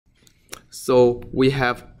So we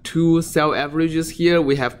have two cell averages here,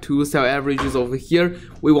 we have two cell averages over here.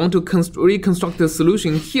 We want to reconstruct the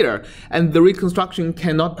solution here, and the reconstruction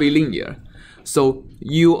cannot be linear. So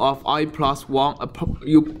u of I plus 1,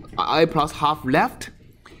 I plus half left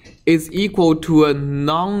is equal to a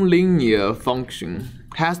nonlinear function,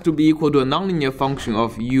 has to be equal to a nonlinear function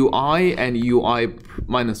of ui and ui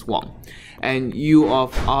minus 1. And u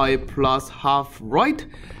of I plus half right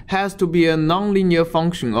has to be a nonlinear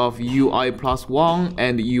function of ui plus 1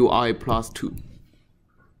 and ui plus 2.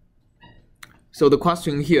 So the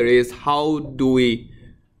question here is, how do we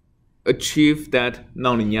achieve that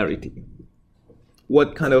nonlinearity?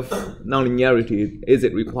 What kind of nonlinearity is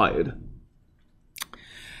it required?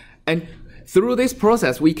 And through this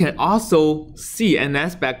process, we can also see an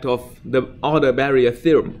aspect of the order barrier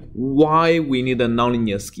theorem, why we need a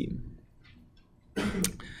nonlinear scheme.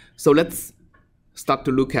 So let's start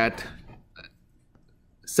to look at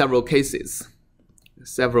several cases,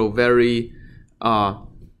 several very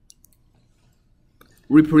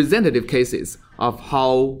representative cases of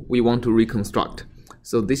how we want to reconstruct.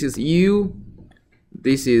 So this is u,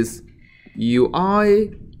 this is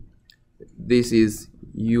ui, this is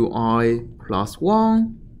ui plus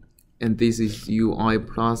 1, and this is ui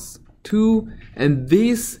plus 2, and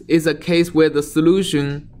this is a case where the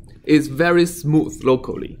solution is very smooth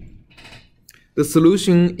locally. The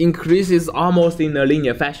solution increases almost in a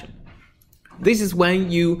linear fashion. This is when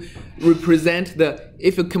you represent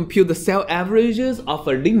if you compute the cell averages of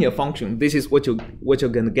a linear function, this is what you're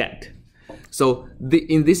gonna get. So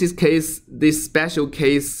in this case, this special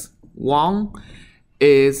case 1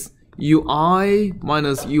 is ui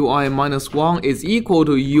minus 1 is equal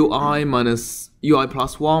to ui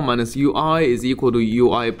plus 1 minus ui is equal to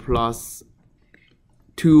ui plus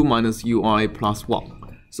 2 minus ui plus 1.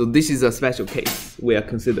 So this is a special case we are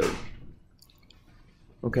considering.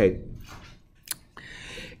 Okay.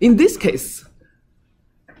 In this case,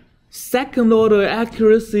 second order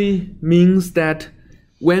accuracy means that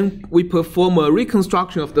when we perform a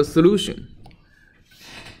reconstruction of the solution,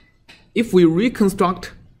 if we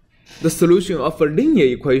reconstruct the solution of a linear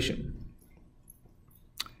equation,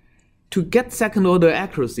 to get second order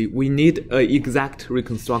accuracy, we need an exact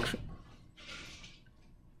reconstruction.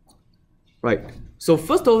 Right. So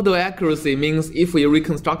first order accuracy means if we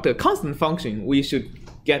reconstruct a constant function, we should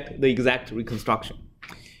get the exact reconstruction.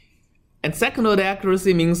 And second order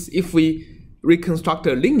accuracy means if we reconstruct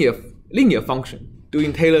a linear function.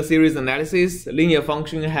 Doing Taylor series analysis, a linear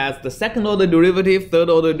function has the second order derivative,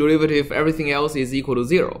 third order derivative, everything else is equal to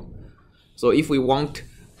 0. So if we want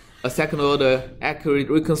a second order accurate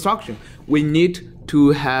reconstruction, we need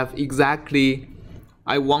to have exactly,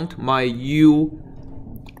 I want my u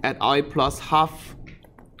at I plus half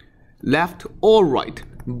left or right,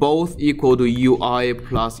 both equal to ui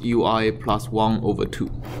plus 1 over 2.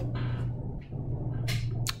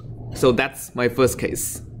 So that's my first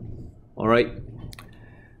case. All right.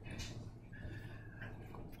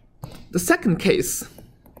 The second case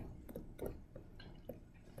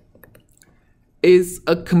is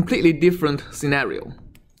a completely different scenario.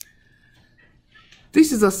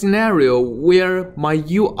 This is a scenario where my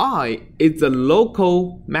ui is a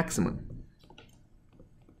local maximum.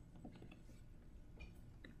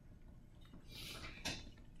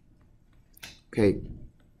 Okay.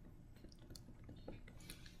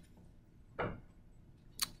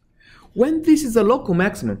 When this is a local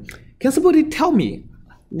maximum, can somebody tell me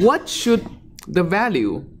what should the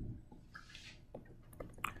value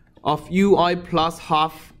of ui plus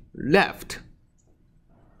half left,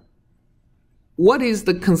 what is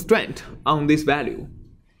the constraint on this value?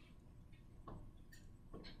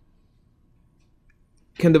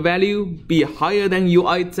 Can the value be higher than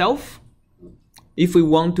ui itself if we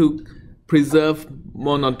want to preserve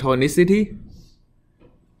monotonicity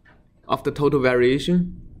of the total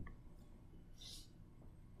variation?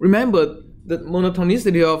 Remember, the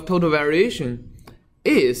monotonicity of total variation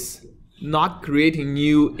is not creating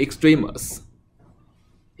new extremas.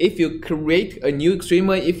 If you create a new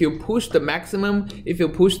extrema, if you push the maximum, if you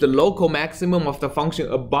push the local maximum of the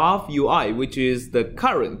function above ui, which is the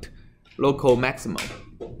current local maximum,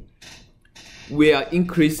 we are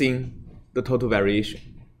increasing the total variation.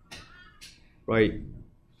 Right?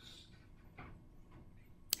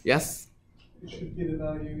 Yes? It should be the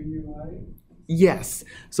value ui. Yes.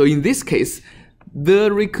 So in this case, the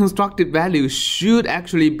reconstructed value should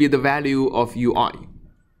actually be the value of ui.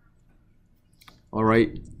 All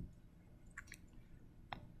right.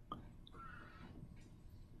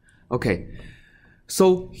 Okay.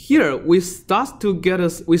 So here we start to get a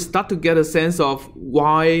sense of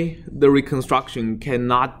why the reconstruction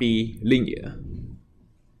cannot be linear.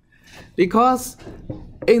 Because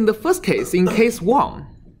in the first case, in case 1,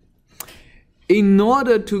 in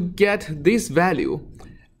order to get this value,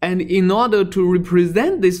 and in order to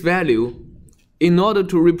represent this value, in order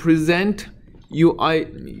to represent UI,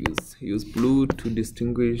 let me use blue to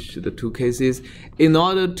distinguish the two cases, in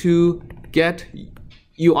order to get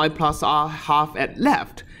UI plus R half at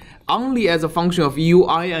left, only as a function of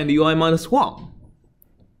UI and UI minus 1.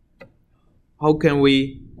 How can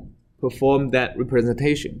we perform that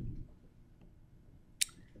representation?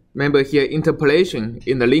 Remember here, interpolation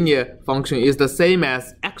in the linear function is the same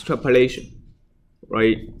as extrapolation,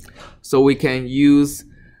 right? So we can use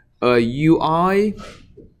a UI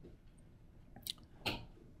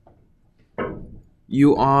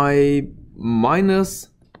minus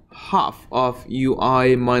half of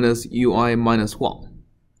UI minus 1.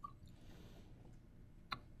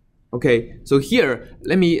 Okay, so here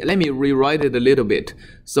let me rewrite it a little bit.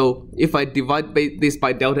 So if I divide this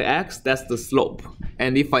by delta x, that's the slope,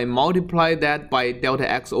 and if I multiply that by delta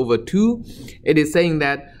x over 2, it is saying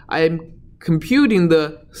that I am computing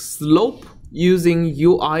the slope using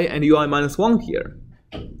UI and UI minus 1 here,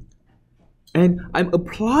 and I'm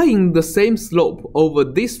applying the same slope over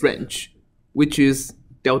this range, which is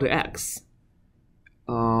delta x.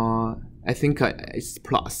 I think it's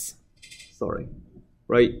plus, sorry,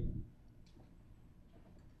 right?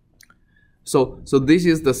 So this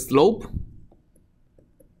is the slope,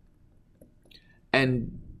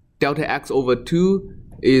 and delta x over 2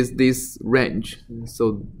 is this range.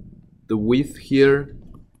 So the width here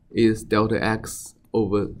is delta x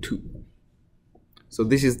over 2. So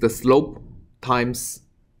this is the slope times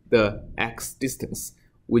the x distance,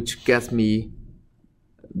 which gets me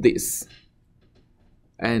this.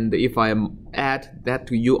 And if I add that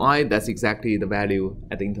to UI, that's exactly the value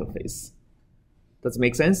at the interface. Does it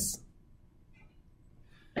make sense?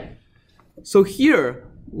 So here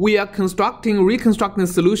we are reconstructing a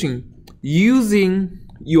solution using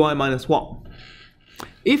UI minus 1.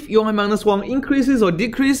 If UI minus 1 increases or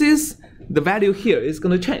decreases, the value here is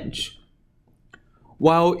going to change.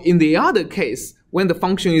 While in the other case, when the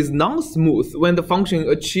function is non-smooth, when the function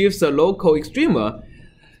achieves a local extrema,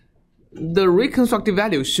 the reconstructed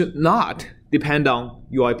value should not depend on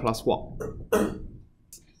UI plus 1.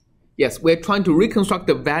 Yes, we're trying to reconstruct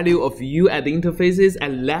the value of U at the interfaces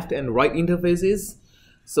and left and right interfaces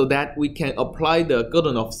so that we can apply the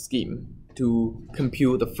Godunov scheme to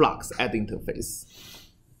compute the flux at the interface.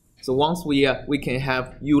 So once we can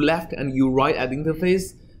have U left and U right at the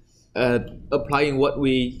interface, applying what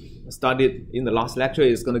we studied in the last lecture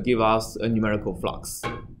is going to give us a numerical flux.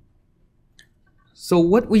 So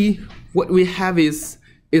what we have is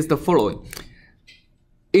the following.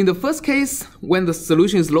 In the first case, when the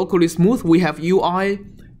solution is locally smooth, we have UI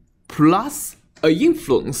plus an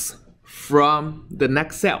influence from the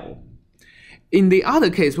next cell. In the other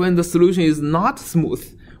case, when the solution is not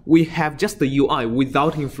smooth, we have just the UI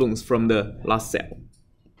without influence from the last cell.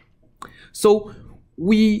 So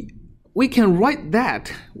we can write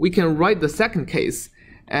that. We can write the second case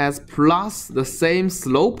as plus the same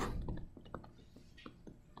slope,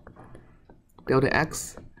 delta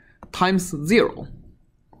x, times 0.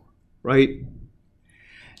 Right?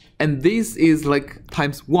 And this is like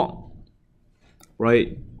times 1,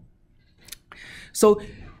 right? So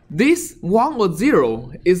this 1 or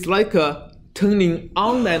 0 is like a turning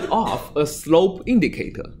on and off a slope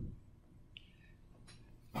indicator.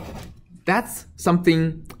 That's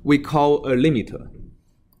something we call a limiter,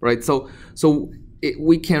 right? So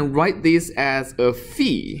we can write this as a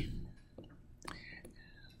phi,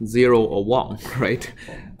 0 or 1, right?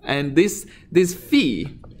 And this phi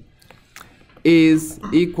is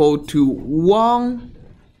equal to 1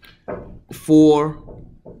 for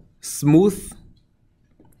smooth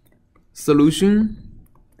solution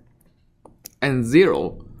and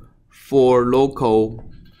 0 for local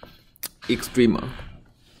extrema.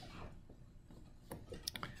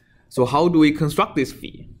 So how do we construct this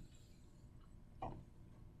phi?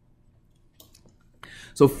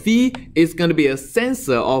 So phi is going to be a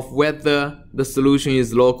sensor of whether the solution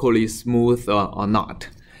is locally smooth or not.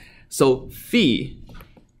 So phi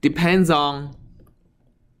depends on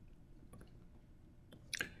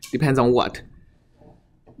what?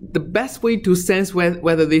 The best way to sense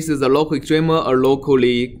whether this is a local extrema or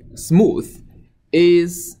locally smooth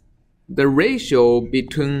is the ratio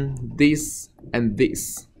between this and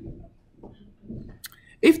this.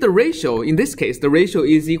 If the ratio, in this case, the ratio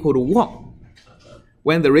is equal to 1.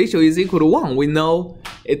 When the ratio is equal to 1, we know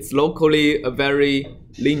it's locally a very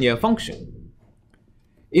linear function.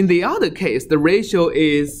 In the other case, the ratio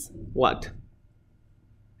is what?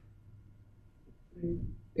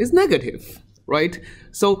 It's negative. right?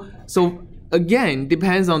 So again,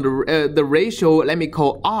 depends on the ratio. Let me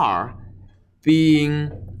call R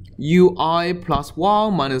being ui plus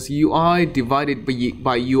 1 minus ui divided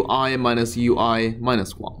by ui minus ui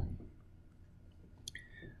minus 1.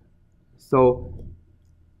 So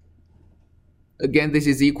again, this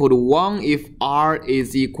is equal to 1 if R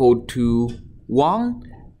is equal to 1.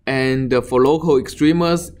 And for local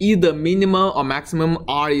extremas, either minimum or maximum,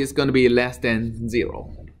 R is going to be less than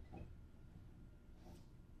 0.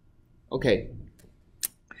 Okay.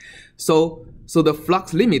 So the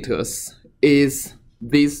flux limiters is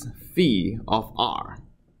this phi of R.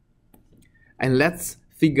 And let's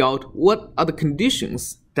figure out what are the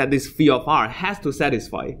conditions that this phi of R has to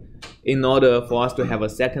satisfy in order for us to have a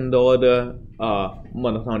second order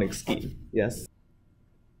monotonic scheme. Yes.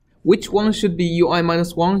 Which one should be ui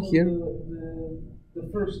minus 1 here? The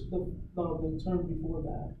term before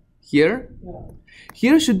that. Here? Yeah.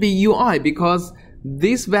 Here should be ui because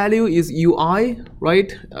this value is ui,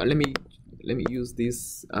 right? Let me use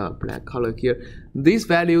this black color here. This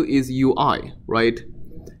value is ui, right?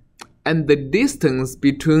 And the distance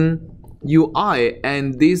between ui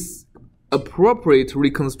and this appropriate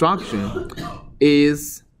reconstruction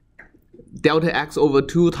is delta x over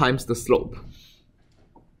 2 times the slope.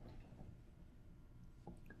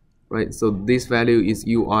 Right, so this value is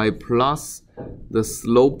ui plus the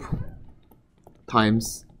slope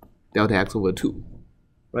times delta x over 2,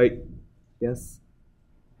 right? Yes?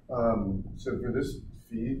 So for this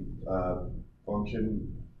phi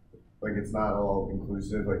function, like it's not all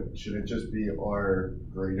inclusive, like should it just be r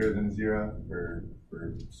greater than 0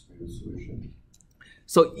 for smooth solution?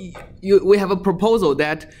 So we have a proposal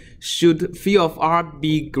that should phi of r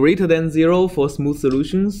be greater than 0 for smooth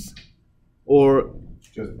solutions, or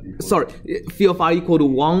sorry, phi of r equal to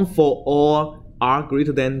 1 for all r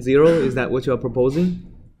greater than 0. Is that what you are proposing?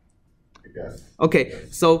 I guess. Okay,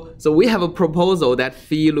 so we have a proposal that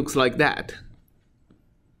phi looks like that.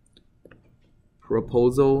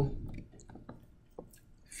 Proposal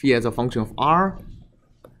phi as a function of r.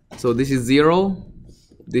 So this is 0,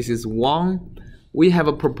 this is 1. We have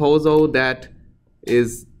a proposal that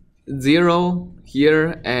is 0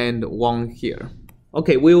 here and 1 here.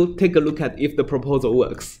 Okay, we'll take a look at if the proposal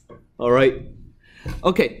works. All right.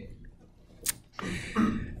 Okay.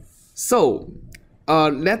 So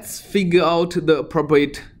let's figure out the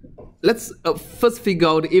appropriate. Let's first figure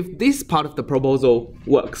out if this part of the proposal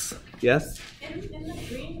works. Yes. In the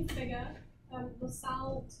green figure, the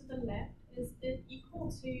cell to the left, is it equal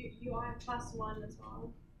to ui plus 1 as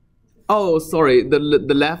well? Oh, sorry. The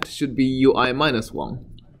left should be ui minus 1.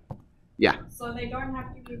 Yeah. So they don't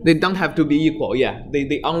have to be. They don't have to be equal. Yeah.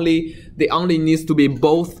 They only needs to be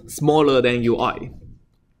both smaller than ui.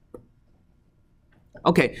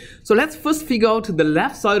 Okay. So let's first figure out the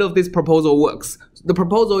left side of this proposal works. The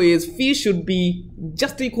proposal is phi should be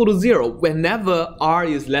just equal to 0 whenever r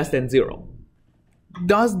is less than 0.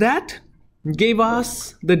 Does that give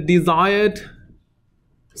us the desired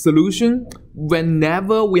solution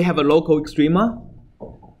whenever we have a local extrema?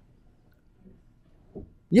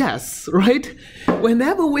 Yes, right?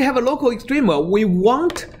 Whenever we have a local extrema, we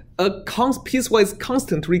want a piecewise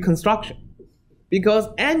constant reconstruction, because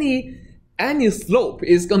any slope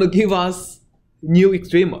is going to give us new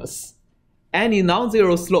extremas. Any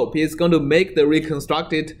non-zero slope is going to make the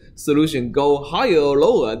reconstructed solution go higher or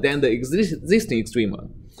lower than the existing extrema.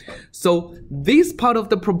 So this part of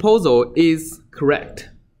the proposal is correct.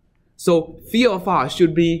 So phi of r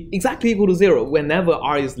should be exactly equal to 0 whenever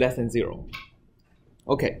r is less than 0.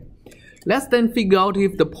 Okay, let's then figure out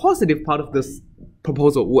if the positive part of this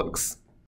proposal works.